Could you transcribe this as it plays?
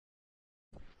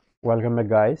Welcome back,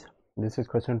 guys. This is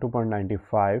question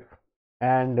 2.95,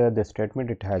 and the statement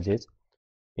it has is,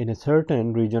 in a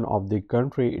certain region of the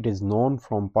country, it is known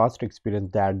from past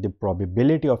experience that the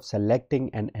probability of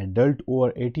selecting an adult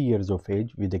over 80 years of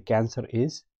age with a cancer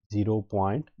is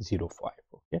 0.05.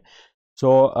 Okay,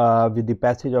 so with the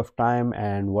passage of time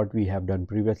and what we have done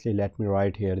previously, let me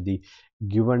write here the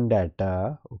given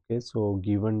data. Okay, so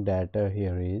given data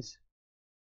here is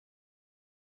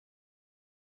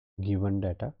given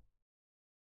data.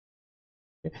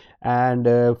 And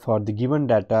for the given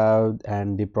data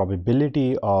and the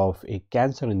probability of a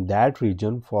cancer in that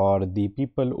region for the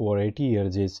people over 80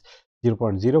 years is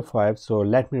 0.05. So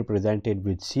let me present it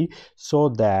with C, so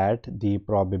that the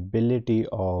probability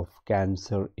of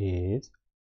cancer is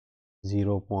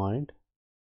 0.05.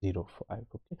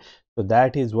 Okay, so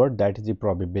that is the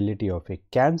probability of a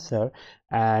cancer.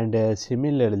 And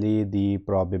similarly, the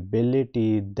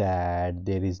probability that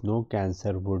there is no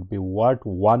cancer would be what?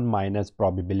 1 minus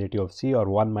probability of C, or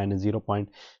 1 minus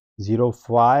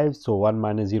 0.05. so 1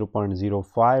 minus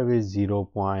 0.05 is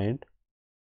 0.95.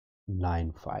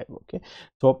 Okay,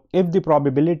 so if the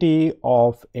probability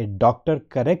of a doctor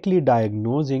correctly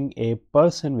diagnosing a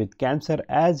person with cancer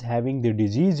as having the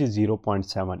disease is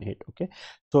 0.78. Okay,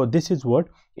 so this is what,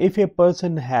 if a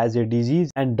person has a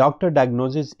disease and doctor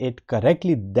diagnoses it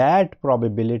correctly, that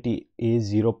probability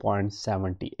is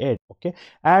 0.78. Okay,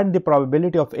 and the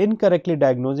probability of incorrectly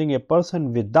diagnosing a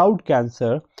person without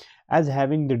cancer as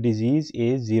having the disease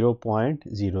is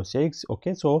 0.06.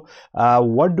 Okay, so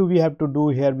what do we have to do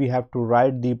here? We have to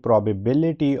write the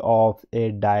probability of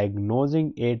a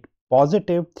diagnosing it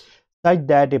positive such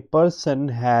that a person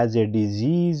has a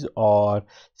disease, or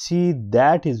see,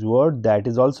 that is what that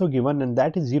is also given, and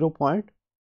that is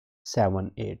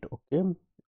 0.78. Okay,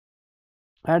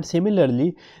 and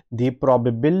similarly, the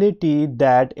probability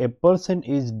that a person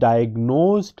is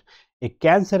diagnosed a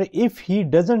cancer if he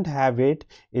doesn't have it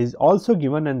is also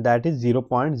given, and that is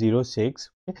 0.06.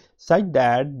 such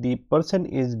that the person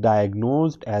is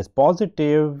diagnosed as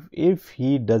positive if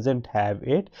he doesn't have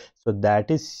it, so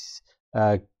that is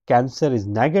cancer is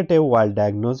negative while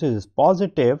diagnosis is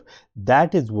positive,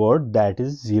 that is what, that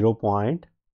is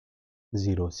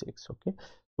 0.06. Okay,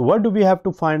 so what do we have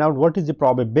to find out? What is the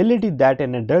probability that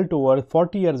an adult over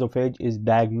 40 years of age is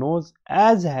diagnosed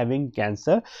as having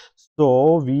cancer?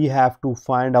 So we have to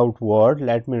find out what,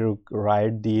 let me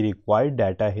write the required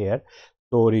data here.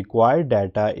 So required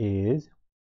data is,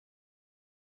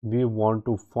 we want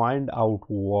to find out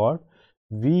what,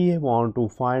 we want to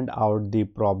find out the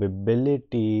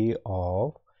probability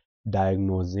of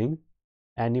diagnosing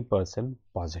any person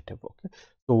positive. Okay,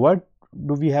 so what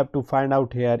do we have to find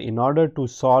out here? In order to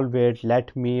solve it,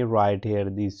 let me write here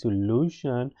the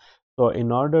solution. So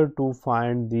in order to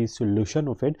find the solution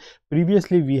of it,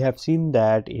 previously we have seen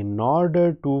that in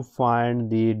order to find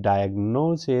the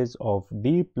diagnosis of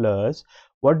D plus,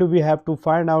 what do we have to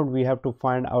find out? We have to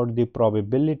find out the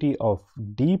probability of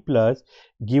D plus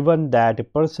given that a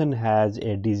person has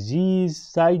a disease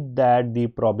such that the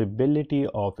probability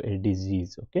of a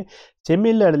disease. Okay,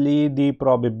 similarly, the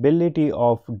probability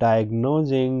of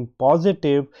diagnosing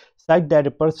positive such that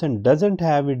a person doesn't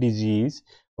have a disease,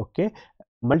 okay,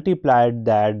 multiplied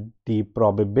that the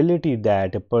probability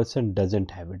that a person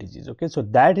doesn't have a disease. Okay, so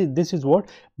that is, this is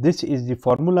what, this is the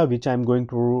formula which I'm going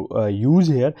to use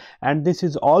here, and this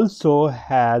is also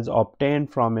has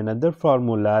obtained from another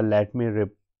formula. Let me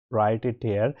write it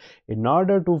here. In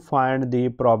order to find the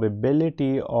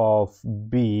probability of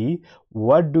B,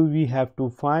 what do we have to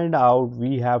find out?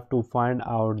 We have to find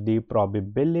out the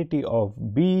probability of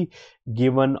B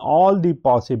given all the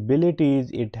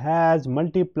possibilities it has,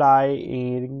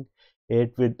 multiplying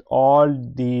it with all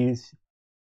these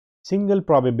single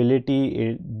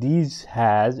probability these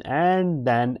has, and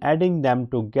then adding them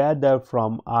together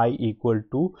from I equal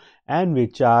to n,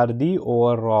 which are the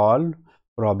overall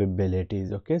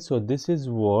probabilities. Okay, so this is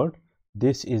what,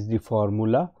 this is the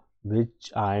formula which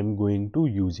I am going to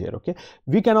use here. Okay,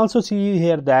 we can also see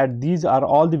here that these are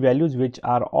all the values which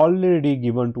are already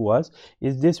given to us.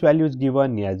 Is this value is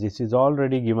given? Yes, this is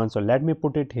already given, so let me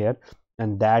put it here,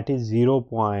 and that is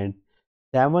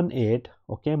 0.78.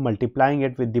 okay, multiplying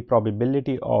it with the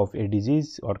probability of a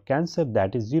disease or cancer,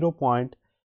 that is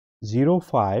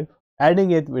 0.05,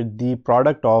 adding it with the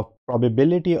product of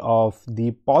probability of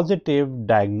the positive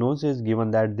diagnosis given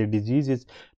that the disease is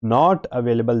not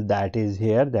available, that is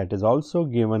here, that is also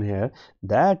given here,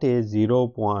 that is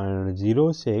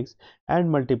 0.06, and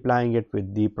multiplying it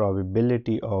with the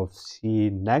probability of C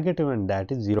negative, and that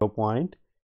is 0.05.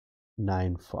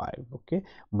 2.95. Okay,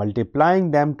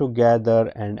 multiplying them together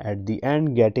and at the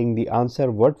end getting the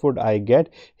answer, what would I get?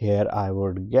 Here I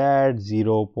would get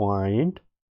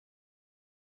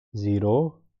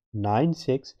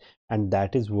 0.096, and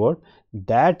that is what?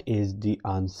 That is the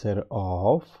answer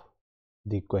of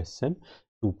the question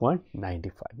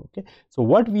 2.95. Okay, so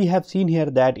what we have seen here,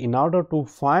 that in order to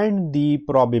find the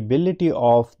probability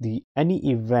of the any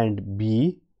event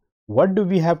B, what do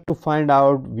we have to find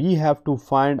out? We have to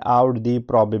find out the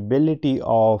probability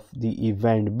of the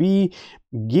event B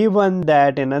given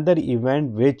that another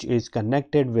event which is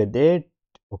connected with it,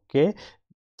 okay,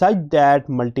 such that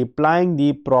multiplying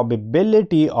the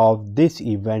probability of this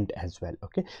event as well.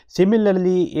 Okay,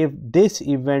 similarly, if this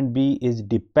event B is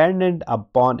dependent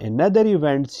upon another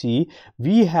event C,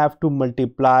 we have to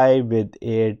multiply with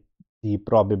it the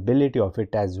probability of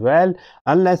it as well,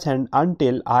 unless and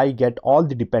until I get all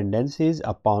the dependencies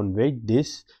upon which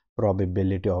this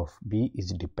probability of B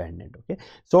is dependent. Okay,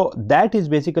 so that is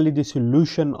basically the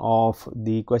solution of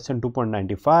the question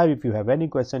 2.95. If you have any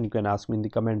question, you can ask me in the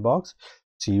comment box.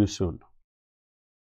 See you soon.